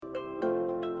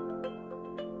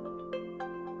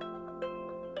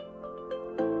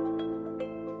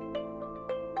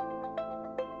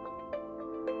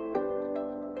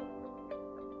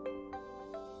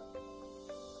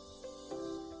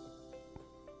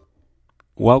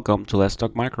Welcome to Let's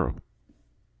Talk Micro.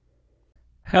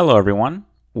 Hello, everyone.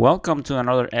 Welcome to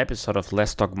another episode of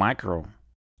Let's Talk Micro.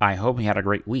 I hope you had a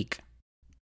great week.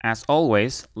 As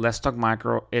always, Let's Talk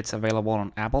Micro it's available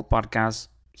on Apple Podcasts,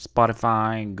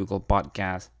 Spotify, Google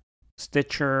Podcasts,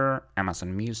 Stitcher,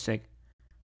 Amazon Music,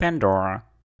 Pandora,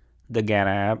 the Get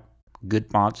app,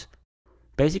 Goodpods.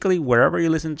 Basically, wherever you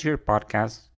listen to your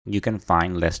podcast, you can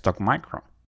find Let's Talk Micro.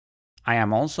 I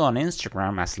am also on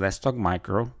Instagram as Let's Talk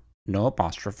Micro, no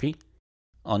apostrophe,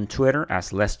 on Twitter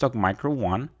as Let's Talk Micro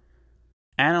 1,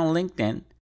 and on LinkedIn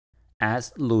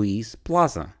as Luis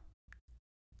Plaza.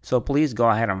 So please go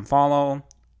ahead and follow,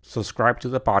 subscribe to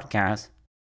the podcast,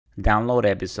 download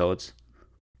episodes,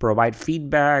 provide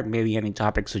feedback, maybe any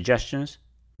topic suggestions.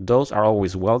 Those are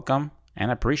always welcome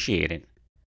and appreciated.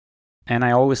 And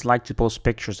I always like to post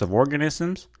pictures of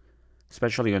organisms,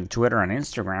 especially on Twitter and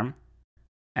Instagram.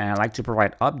 And I like to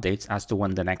provide updates as to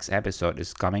when the next episode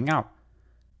is coming out.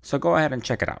 So go ahead and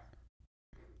check it out.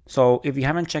 So if you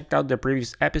haven't checked out the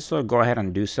previous episode, go ahead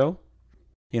and do so.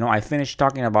 I finished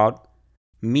talking about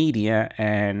media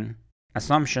and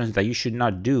assumptions that you should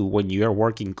not do when you are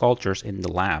working cultures in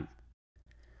the lab.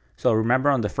 So remember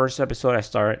on the first episode, I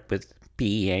started with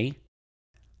PEA,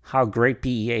 how great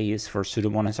PEA is for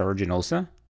Pseudomonas aeruginosa.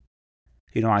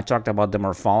 I talked about the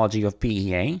morphology of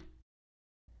PEA.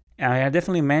 And I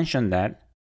definitely mentioned that,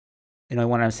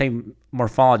 when I say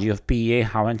morphology of PEA,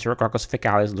 how Enterococcus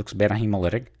faecalis looks beta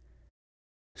hemolytic.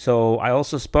 So I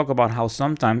also spoke about how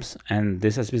sometimes, and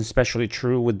this has been especially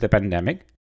true with the pandemic,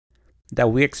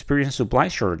 that we experience supply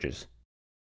shortages.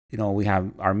 We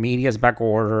have our media's back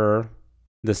order,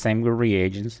 the same with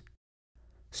reagents.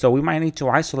 So we might need to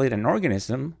isolate an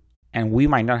organism, and we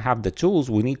might not have the tools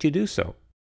we need to do so.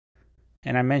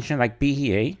 And I mentioned like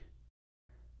PEA.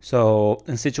 So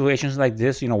in situations like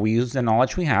this, we use the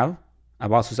knowledge we have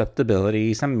about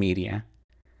susceptibilities and media,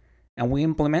 and we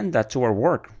implement that to our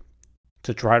work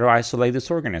to try to isolate these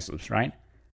organisms, right?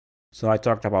 So I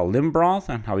talked about lymph broth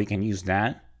and how we can use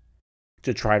that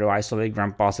to try to isolate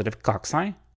gram-positive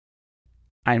cocci.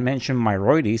 I mentioned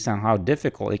myroides and how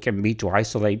difficult it can be to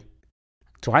isolate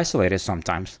it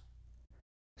sometimes.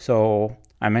 So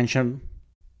I mentioned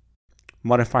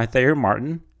modified Thayer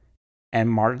Martin and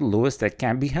Martin Lewis that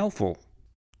can be helpful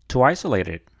to isolate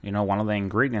it. One of the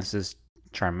ingredients is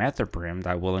trimethoprim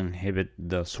that will inhibit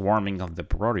the swarming of the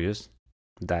Proteus.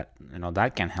 That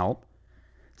can help.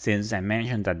 Since I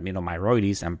mentioned that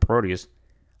myroides and Proteus,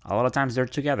 a lot of times they're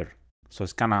together, so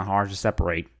it's kind of hard to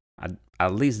separate.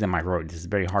 At least the myroides, it's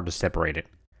very hard to separate it.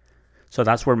 So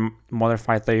that's where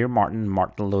modified Thayer Martin and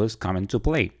Martin Lewis come into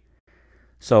play.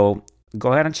 So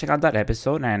go ahead and check out that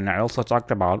episode. And I also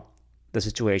talked about the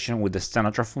situation with the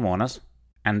Stenotrophomonas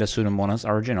and the Pseudomonas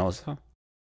aeruginosa.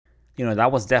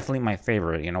 That was definitely my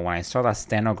favorite. When I saw that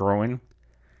steno growing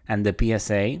and the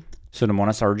PSA,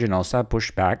 Pseudomonas aeruginosa,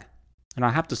 pushed back, and I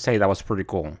have to say that was pretty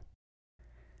cool.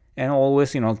 And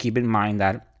always, keep in mind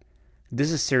that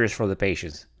this is serious for the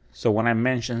patients. So when I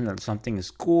mention that something is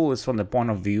cool, it's from the point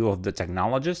of view of the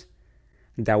technologist,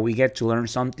 that we get to learn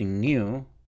something new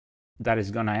that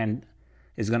is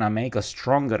gonna make us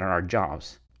stronger at our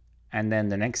jobs. And then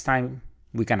the next time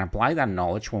we can apply that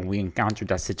knowledge when we encounter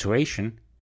that situation,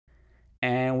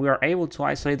 and we are able to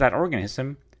isolate that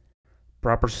organism,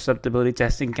 proper susceptibility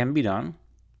testing can be done,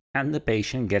 and the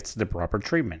patient gets the proper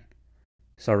treatment.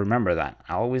 So remember that.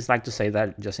 I always like to say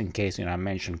that just in case, I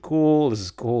mentioned cool, this is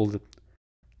cool.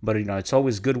 But, it's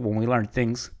always good when we learn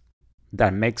things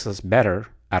that makes us better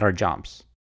at our jobs.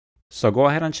 So go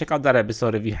ahead and check out that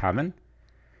episode if you haven't.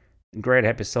 Great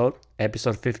episode,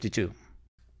 episode 52.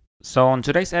 So on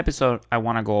today's episode, I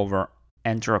want to go over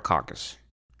Enterococcus.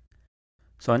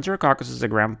 So Enterococcus is a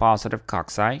gram-positive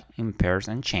cocci in pairs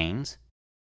and chains.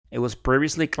 It was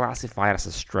previously classified as a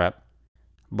strep,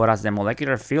 but as the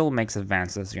molecular field makes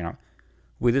advances,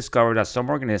 we discovered that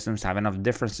some organisms have enough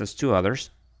differences to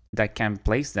others that can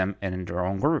place them in their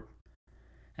own group.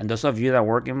 And those of you that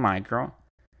work in micro,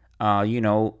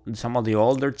 some of the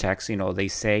older texts, they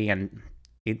say, and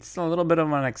it's a little bit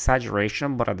of an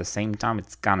exaggeration, but at the same time,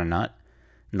 it's kind of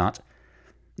not,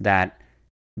 that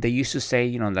they used to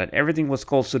say, that everything was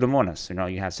called Pseudomonas.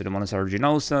 You had Pseudomonas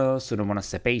aeruginosa, Pseudomonas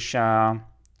cepacia,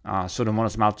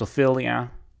 Pseudomonas maltophilia,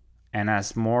 and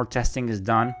as more testing is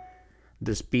done,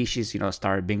 the species,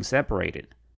 started being separated.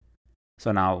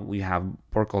 So now we have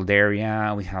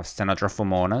Burkholderia, we have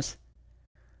Stenotrophomonas.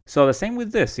 So the same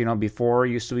with this, before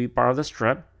it used to be part of the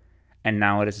strep, and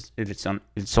now it's on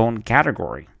its own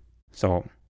category. So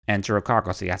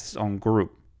Enterococcus, it has its own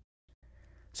group.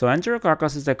 So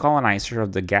Enterococcus is the colonizer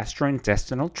of the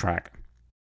gastrointestinal tract.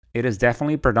 It is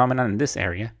definitely predominant in this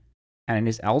area, and it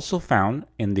is also found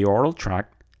in the oral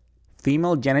tract,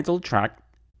 female genital tract,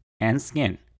 and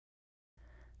skin.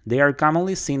 They are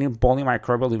commonly seen in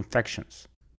polymicrobial infections.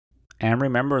 And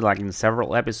remember, like in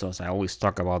several episodes, I always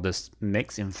talk about this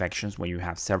mixed infections where you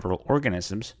have several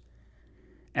organisms.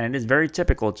 And it is very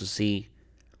typical to see,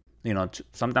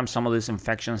 sometimes some of these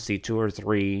infections see 2 or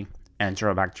 3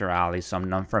 Enterobacteriales, some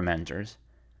non-fermenters.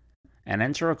 And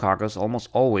Enterococcus almost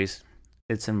always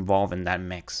it's involved in that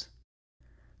mix.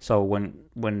 So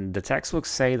when the textbooks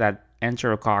say that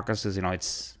Enterococcus is,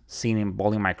 it's seen in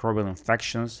polymicrobial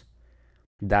infections,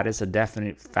 that is a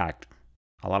definite fact.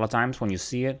 A lot of times when you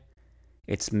see it,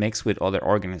 it's mixed with other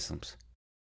organisms.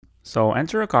 So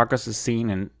Enterococcus is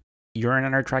seen in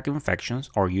urinary tract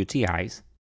infections or UTIs,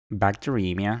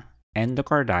 bacteremia,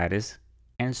 endocarditis,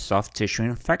 and soft tissue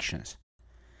infections.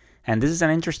 And this is an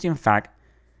interesting fact.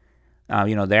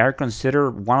 They are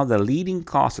considered one of the leading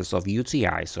causes of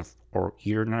UTIs or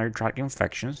urinary tract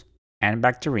infections and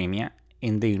bacteremia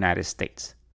in the United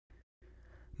States.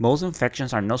 Most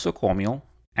infections are nosocomial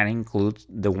and include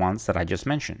the ones that I just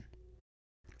mentioned.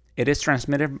 It is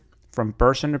transmitted from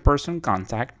person-to-person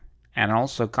contact and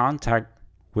also contact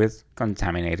with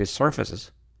contaminated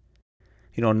surfaces.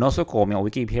 Nosocomial, we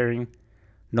keep hearing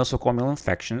nosocomial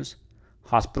infections,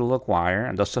 hospital acquired,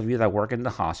 and those of you that work in the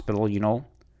hospital,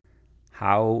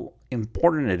 how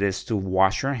important it is to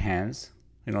wash your hands,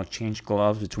 change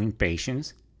gloves between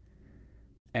patients,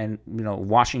 and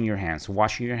washing your hands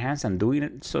and doing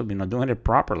it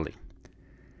properly.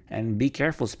 And be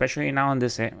careful, especially now in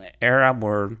this era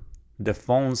where the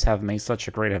phones have made such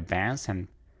a great advance and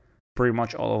pretty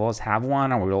much all of us have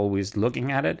one and we're always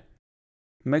looking at it.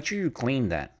 Make sure you clean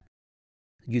that.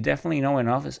 You definitely know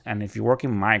enough, and if you work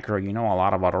in micro, you know a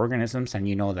lot about organisms, and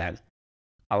you know that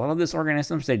a lot of these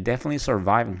organisms, they definitely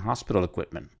survive in hospital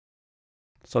equipment.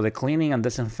 So the cleaning and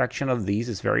disinfection of these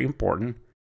is very important.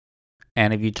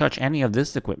 And if you touch any of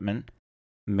this equipment,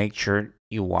 make sure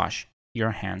you wash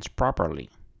your hands properly.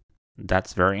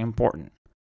 That's very important.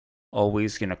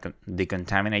 Always,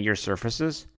 decontaminate your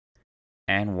surfaces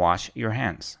and wash your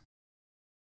hands.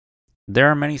 There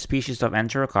are many species of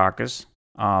Enterococcus,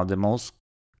 the most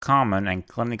common and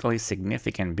clinically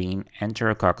significant being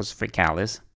Enterococcus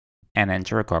faecalis and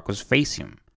Enterococcus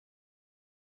faecium.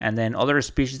 And then other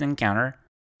species encountered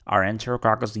are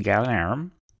Enterococcus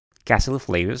gallinarum,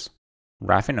 Cassilioflavus,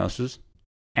 raffinosus,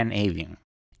 and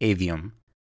avium,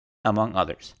 among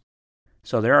others.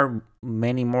 So there are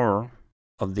many more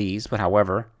of these, but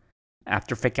however,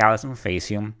 after faecalis and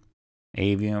faecium,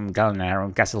 avium,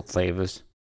 gallinarum, Cassilioflavus,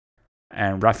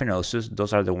 and raffinosus,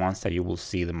 those are the ones that you will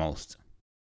see the most.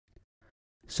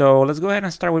 So let's go ahead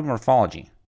and start with morphology.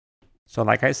 So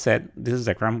like I said, this is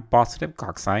a gram-positive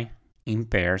cocci in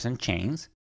pairs and chains.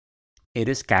 It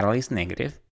is catalase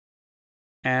negative.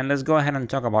 And let's go ahead and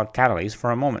talk about catalase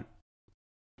for a moment.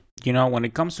 When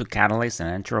it comes to catalase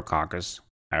and Enterococcus,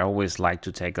 I always like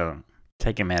to take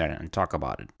a minute and talk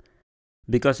about it.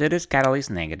 Because it is catalase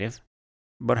negative,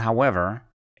 but however,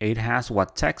 it has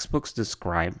what textbooks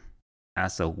describe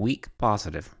as a weak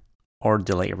positive or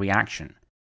delayed reaction.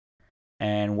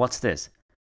 And what's this?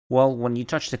 Well, when you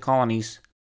touch the colonies,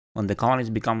 when the colonies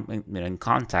become in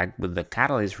contact with the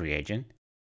catalase reagent,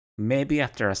 maybe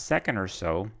after a second or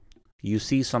so, you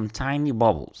see some tiny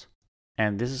bubbles,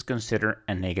 and this is considered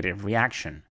a negative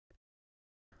reaction.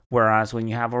 Whereas when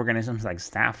you have organisms like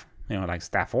Staph, like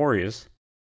Staph aureus,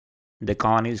 the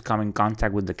colonies come in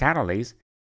contact with the catalase,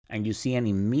 and you see an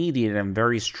immediate and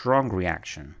very strong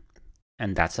reaction,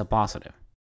 and that's a positive.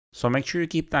 So make sure you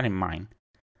keep that in mind.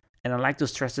 And I like to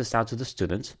stress this out to the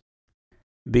students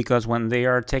because when they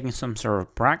are taking some sort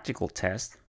of practical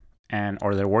test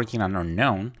or they're working on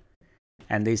unknown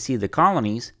and they see the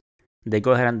colonies, they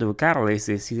go ahead and do a catalase,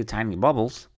 they see the tiny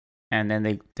bubbles, and then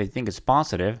they think it's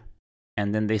positive,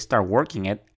 and then they start working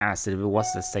it as if it was,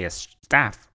 let's say, a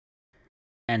Staph.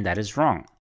 And that is wrong.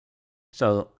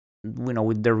 So,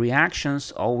 with the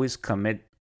reactions, always commit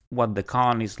what the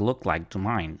colonies look like to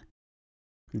mind.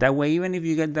 That way, even if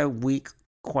you get that weak,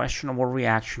 questionable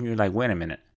reaction, you're like, wait a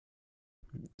minute,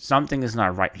 something is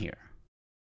not right here.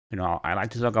 I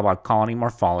like to talk about colony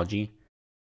morphology.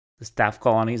 The Staph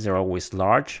colonies are always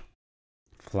large,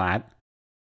 flat.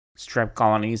 Strep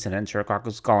colonies and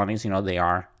Enterococcus colonies, they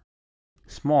are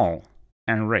small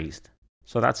and raised.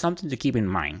 So that's something to keep in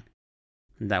mind.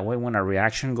 That way, when a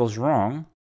reaction goes wrong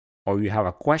or you have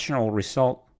a questionable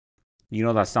result, you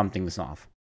know that something is off.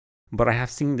 But I have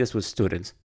seen this with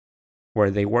students where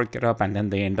they work it up and then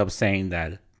they end up saying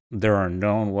that their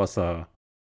unknown was a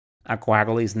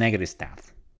coagulase negative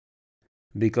Staph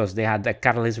because they had that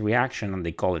catalase reaction and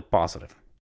they call it positive.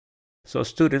 So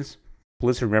students,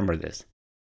 Please remember this.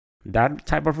 That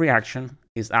type of reaction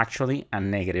is actually a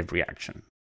negative reaction.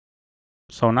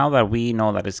 So now that we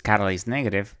know that it's catalase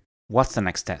negative, what's the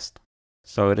next test?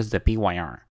 So it is the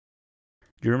PYR.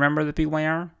 Do you remember the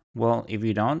PYR? Well, if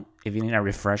you don't, if you need a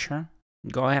refresher,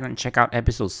 go ahead and check out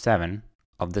episode 7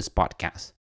 of this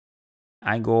podcast.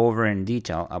 I go over in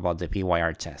detail about the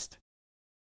PYR test.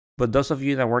 But those of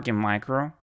you that work in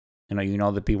micro, you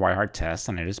know the PYR test,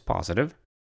 and it is positive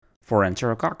for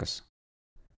Enterococcus.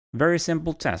 Very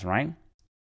simple test, right?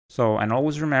 So, and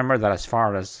always remember that as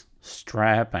far as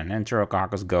strep and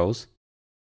Enterococcus goes,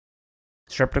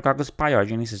 Streptococcus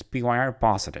pyogenes is PYR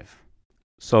positive.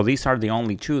 So these are the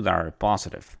only two that are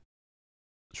positive.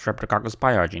 Streptococcus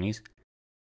pyogenes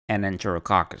and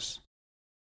Enterococcus,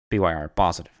 PYR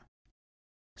positive.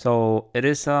 So it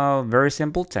is a very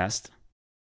simple test.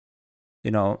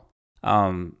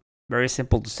 Very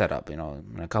simple to set up. In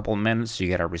a couple of minutes you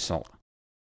get a result.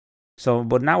 So,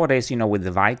 but nowadays, with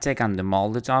the Vitek and the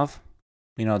Molotov,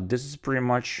 this is pretty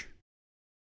much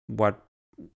what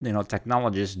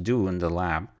technologists do in the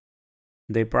lab.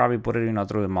 They probably put it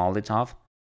through the Molotov.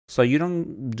 So you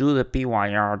don't do the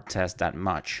PYR test that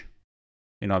much,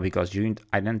 because you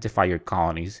identify your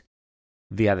colonies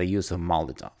via the use of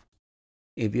Molotov.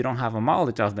 If you don't have a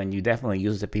Molotov, then you definitely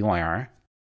use the PYR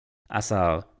as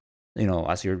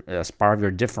as part of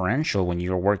your differential when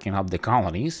you're working up the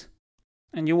colonies,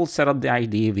 and you will set up the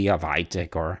ID via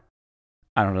Vitek or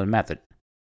another method.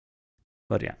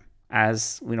 But yeah,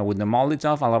 as with the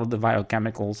Molotov, a lot of the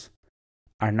biochemicals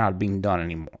are not being done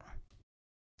anymore.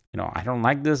 I don't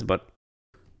like this, but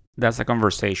that's a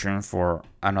conversation for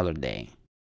another day.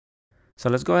 So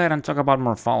let's go ahead and talk about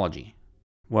morphology.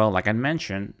 Well, like I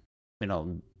mentioned,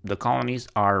 the colonies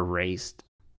are raised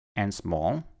and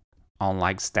small,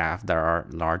 unlike staph that are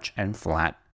large and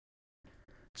flat.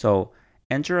 So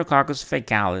Enterococcus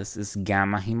faecalis is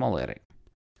gamma hemolytic.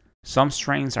 Some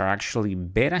strains are actually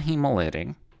beta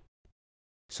hemolytic.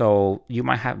 So you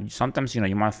might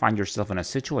find yourself in a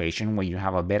situation where you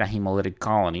have a beta hemolytic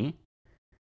colony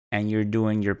and you're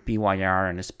doing your PYR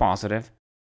and it's positive,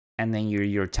 and then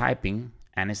you're typing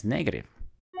and it's negative.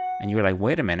 And you're like,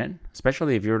 wait a minute,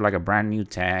 especially if you're like a brand new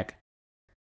tech,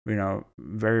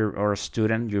 or a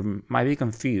student, you might be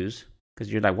confused because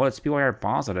you're like, well, it's PYR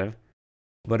positive,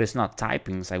 but it's not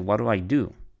typing. It's like, what do I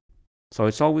do? So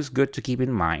it's always good to keep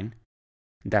in mind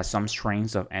that some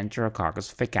strains of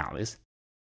Enterococcus faecalis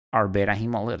are beta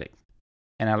hemolytic.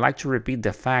 And I like to repeat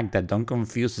the fact that don't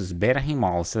confuse this beta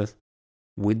hemolysis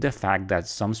with the fact that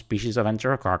some species of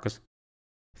Enterococcus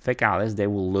faecalis, they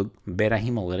will look beta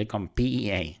hemolytic on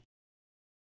PEA.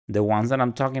 The ones that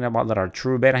I'm talking about that are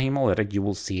true beta hemolytic, you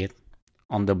will see it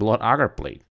on the blood agar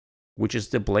plate, which is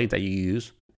the plate that you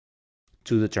use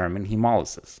to determine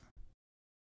hemolysis.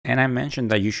 And I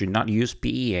mentioned that you should not use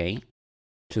PEA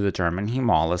to determine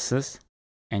hemolysis,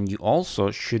 and you also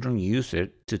shouldn't use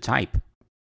it to type.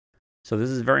 So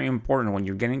this is very important. When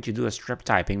you're getting to do a strep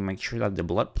typing, make sure that the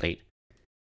blood plate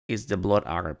is the blood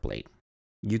agar plate.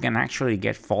 You can actually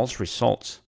get false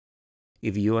results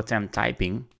if you attempt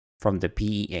typing from the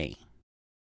PEA.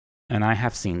 And I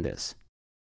have seen this.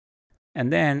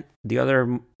 And then the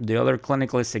other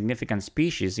clinically significant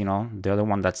species, the other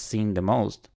one that's seen the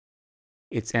most,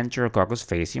 it's Enterococcus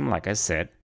faecium, like I said,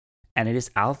 and it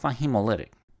is alpha hemolytic.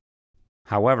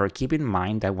 However, keep in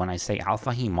mind that when I say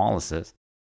alpha hemolysis,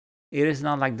 it is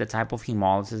not like the type of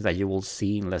hemolysis that you will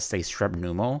see in, let's say, strep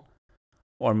pneumo,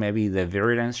 or maybe the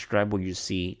virulent strep where you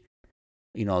see,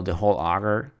 the whole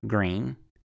agar green.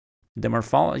 The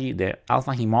morphology, the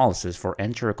alpha hemolysis for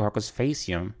Enterococcus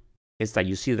faecium is that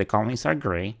you see the colonies are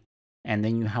gray, and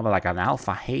then you have like an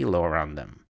alpha halo around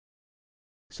them.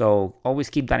 So always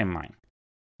keep that in mind.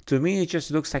 To me, it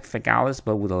just looks like faecalis,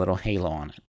 but with a little halo on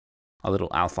it, a little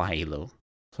alpha halo.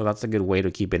 So that's a good way to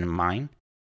keep it in mind.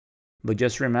 But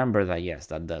just remember that yes,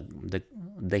 that the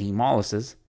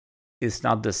hemolysis is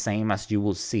not the same as you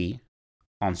will see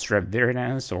on strep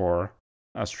virulence or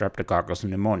a Streptococcus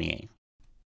pneumoniae.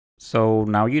 So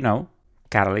now you know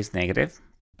catalase negative,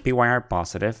 PYR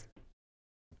positive,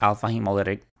 alpha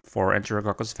hemolytic for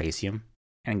Enterococcus faecium,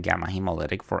 and gamma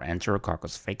hemolytic for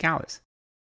Enterococcus faecalis.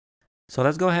 So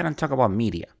let's go ahead and talk about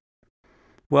media.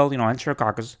 Well,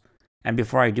 Enterococcus, and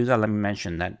before I do that, let me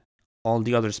mention that all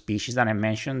the other species that I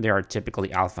mentioned, they are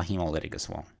typically alpha hemolytic as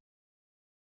well.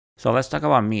 So let's talk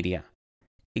about media.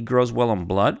 It grows well on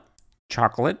blood,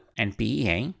 chocolate, and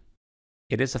PEA.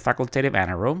 It is a facultative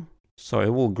anaerobe, so it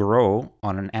will grow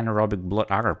on an anaerobic blood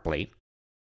agar plate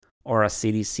or a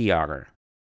CDC agar.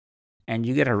 And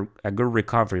you get a good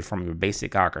recovery from your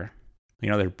basic agar.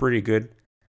 They're pretty good.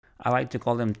 I like to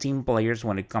call them team players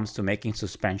when it comes to making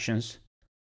suspensions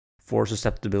for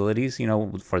susceptibilities,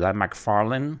 for that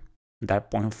McFarland, that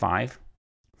 0.5,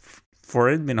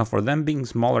 for them being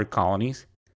smaller colonies,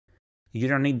 you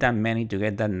don't need that many to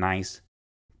get that nice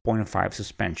 0.5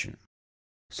 suspension.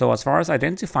 So as far as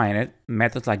identifying it,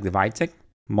 methods like the Vitek,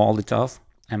 Molotov,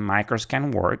 and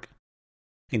Microscan work.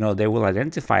 They will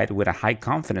identify it with a high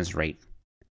confidence rate.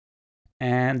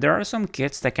 And there are some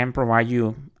kits that can provide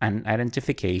you an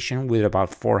identification with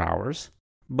about 4 hours,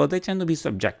 but they tend to be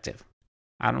subjective.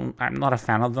 I'm not a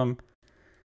fan of them.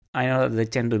 I know that they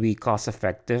tend to be cost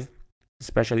effective,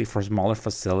 especially for smaller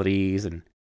facilities and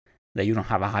that you don't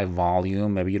have a high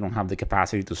volume. Maybe you don't have the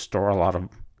capacity to store a lot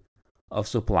of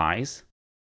supplies.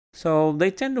 So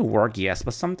they tend to work, yes,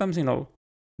 but sometimes,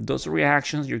 those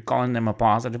reactions, you're calling them a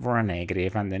positive or a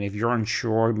negative. And then if you're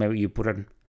unsure, maybe you put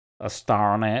a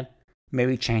star on it,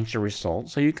 maybe change the result.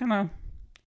 So you kind of,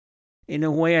 in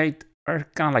a way, are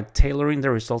kind of like tailoring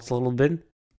the results a little bit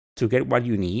to get what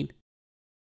you need.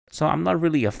 So I'm not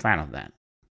really a fan of that.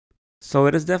 So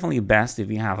it is definitely best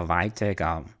if you have a Vitek,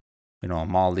 a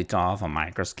Molotov, a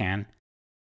Microscan.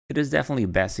 It is definitely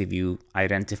best if you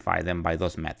identify them by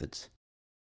those methods.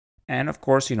 And of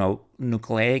course,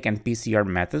 nucleic and PCR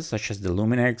methods such as the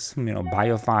Luminex,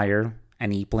 BioFire,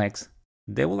 and ePlex,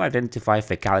 they will identify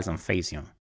fecalis and faecium.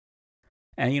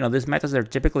 And these methods are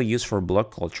typically used for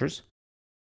blood cultures,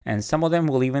 and some of them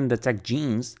will even detect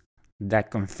genes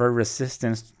that confer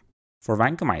resistance for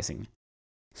vancomycin,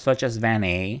 such as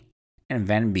VAN-A and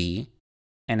VAN-B,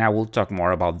 and I will talk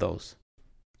more about those.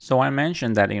 So I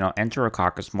mentioned that,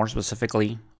 Enterococcus, more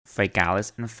specifically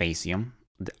fecalis and faecium,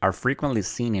 are frequently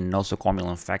seen in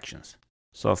nosocomial infections.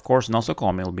 So of course,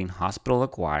 nosocomial being hospital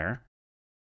acquired.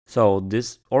 So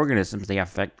these organisms, they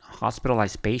affect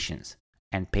hospitalized patients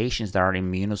and patients that are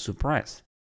immunosuppressed.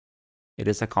 It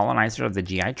is a colonizer of the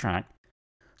GI tract.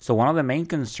 So one of the main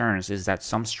concerns is that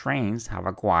some strains have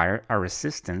acquired a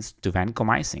resistance to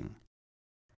vancomycin.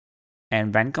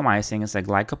 And vancomycin is a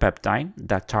glycopeptide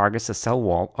that targets the cell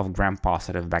wall of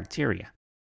gram-positive bacteria.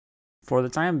 For the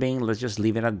time being, let's just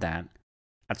leave it at that.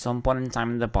 At some point in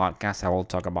time in the podcast, I will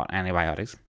talk about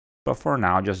antibiotics, but for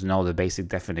now, just know the basic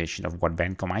definition of what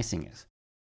vancomycin is.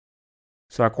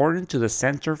 So according to the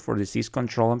Center for Disease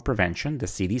Control and Prevention, the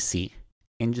CDC,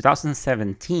 in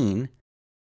 2017,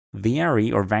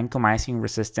 VRE or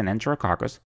vancomycin-resistant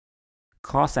Enterococcus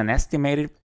caused an estimated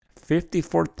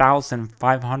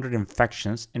 54,500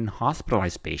 infections in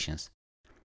hospitalized patients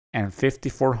and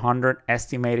 5,400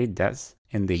 estimated deaths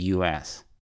in the US.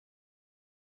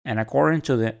 And according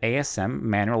to the ASM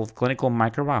Manual of Clinical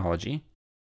Microbiology,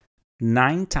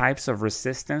 9 types of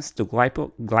resistance to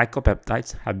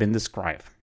glycopeptides have been described.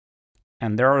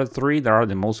 And there are 3 that are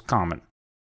the most common: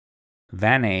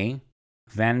 VAN-A,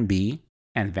 VAN-B,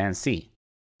 and VAN-C.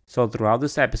 So throughout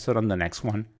this episode and the next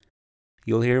one,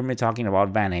 you'll hear me talking about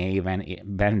VAN-A,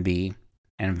 VAN-B,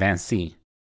 and VAN-C.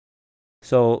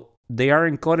 So they are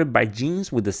encoded by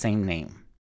genes with the same name.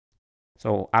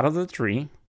 So out of the 3,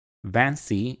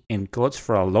 VAN-C encodes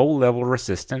for a low-level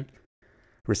resistance,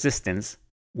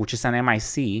 which is an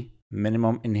MIC,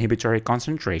 minimum inhibitory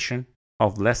concentration,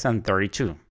 of less than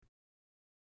 32.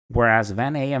 Whereas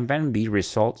VAN-A and VAN-B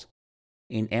result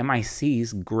in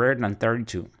MICs greater than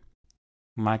 32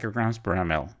 micrograms per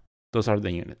ml. Those are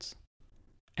the units.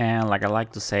 And like I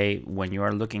like to say, when you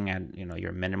are looking at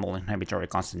your minimal inhibitory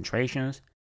concentrations,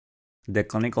 the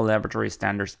Clinical Laboratory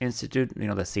Standards Institute, the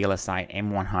CLSI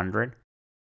M100,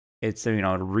 it's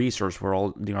a resource where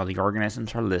all the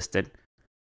organisms are listed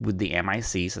with the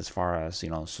MICs as far as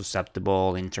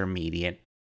susceptible, intermediate,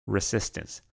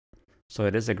 resistance. So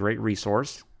it is a great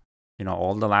resource.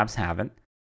 All the labs have it,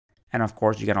 and of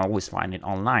course you can always find it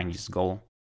online. You just go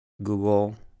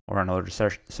Google or another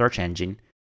search engine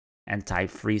and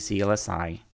type free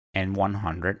CLSI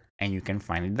M100, and you can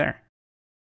find it there.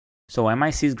 So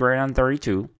MIC is greater than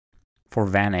 32 for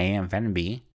VAN-A and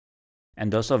VAN-B.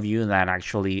 And those of you that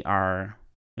actually are,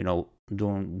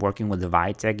 working with the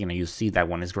Vitek, you see that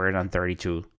when it's greater than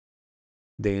 32,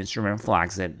 the instrument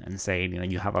flags it and say,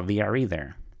 you have a VRE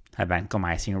there, a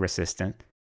vancomycin-resistant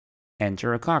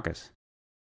Enterococcus.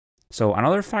 So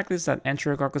another fact is that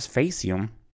Enterococcus faecium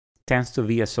tends to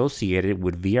be associated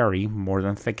with VRE more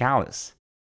than fecalis.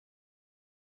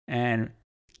 And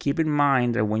keep in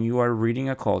mind that when you are reading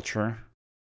a culture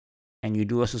and you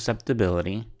do a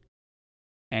susceptibility,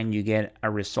 and you get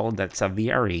a result that's a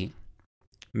VRE,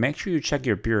 make sure you check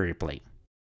your purity plate.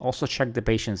 Also check the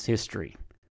patient's history.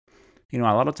 A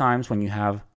lot of times when you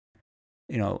have,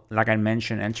 like I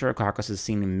mentioned, Enterococcus is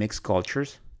seen in mixed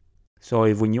cultures. So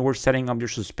if when you were setting up your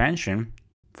suspension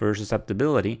for your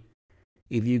susceptibility,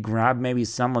 if you grab maybe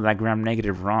some of that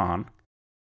gram-negative RON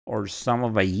or some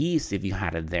of a yeast if you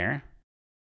had it there,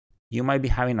 you might be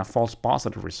having a false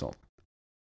positive result.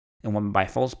 And when by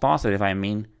false positive, I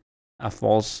mean a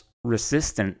false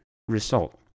resistant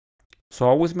result. So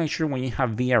always make sure when you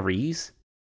have VREs,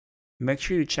 make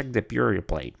sure you check the purity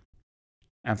plate.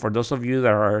 And for those of you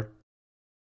that are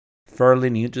fairly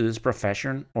new to this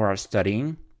profession or are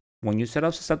studying, when you set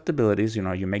up susceptibilities,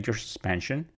 you make your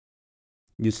suspension,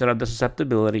 you set up the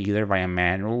susceptibility either by a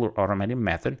manual or automated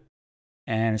method.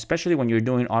 And especially when you're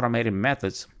doing automated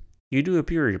methods, you do a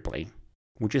purity plate,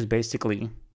 which is basically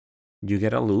you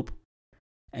get a loop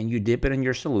and you dip it in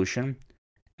your solution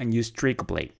and you streak a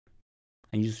plate.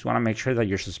 And you just want to make sure that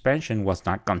your suspension was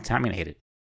not contaminated.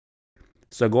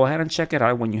 So go ahead and check it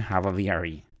out when you have a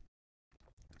VRE.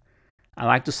 I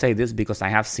like to say this because I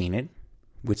have seen it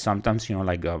with sometimes,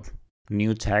 like a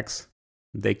new techs,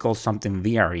 they call something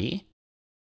VRE.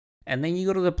 And then you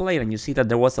go to the plate and you see that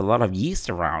there was a lot of yeast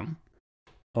around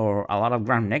or a lot of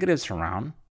gram negatives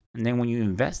around. And then when you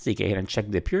investigate and check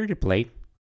the purity plate,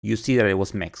 you see that it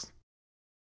was mixed.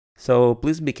 So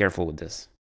please be careful with this.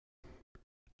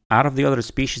 Out of the other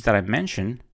species that I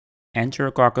mentioned,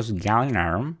 Enterococcus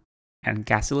gallinarum and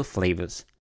Cassila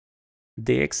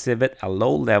they exhibit a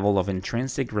low level of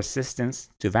intrinsic resistance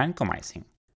to vancomycin.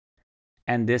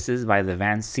 And this is by the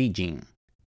VANC gene.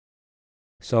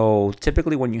 So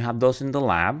typically when you have those in the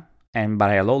lab, and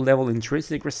by a low level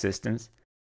intrinsic resistance,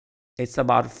 it's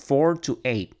about 4 to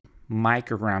 8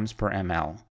 micrograms per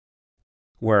ml.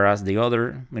 Whereas the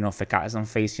other, Fecalus and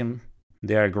Faecium,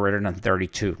 they are greater than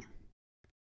 32.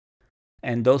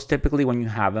 And those typically when you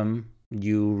have them,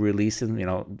 you release them,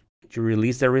 you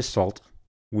release the result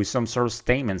with some sort of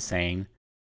statement saying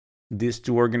these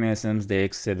two organisms, they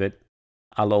exhibit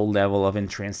a low level of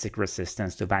intrinsic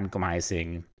resistance to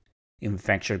vancomycin.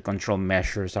 Infection control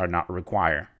measures are not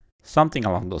required. Something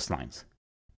along those lines.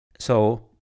 So,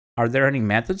 are there any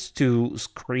methods to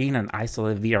screen and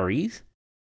isolate VREs?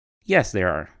 Yes, there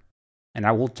are. And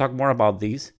I will talk more about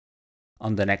these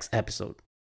on the next episode.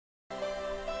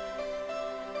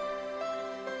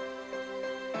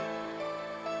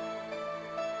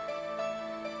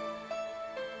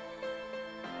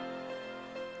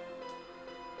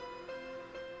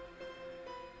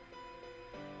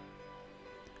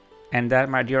 And that,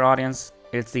 my dear audience,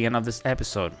 is the end of this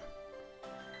episode.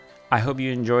 I hope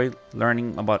you enjoyed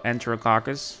learning about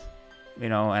Enterococcus,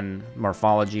 and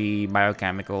morphology,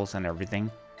 biochemicals, and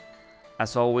everything.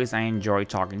 As always, I enjoy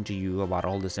talking to you about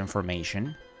all this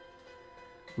information.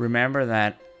 Remember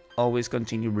that always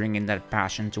continue bringing that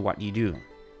passion to what you do.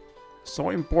 So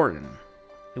important.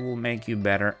 It will make you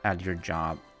better at your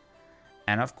job.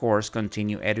 And of course,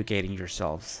 continue educating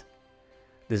yourselves.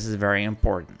 This is very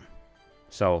important.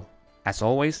 So, as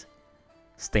always,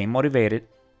 stay motivated,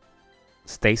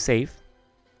 stay safe,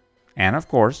 and of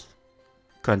course,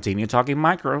 continue talking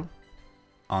micro.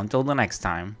 Until the next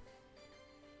time,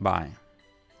 bye.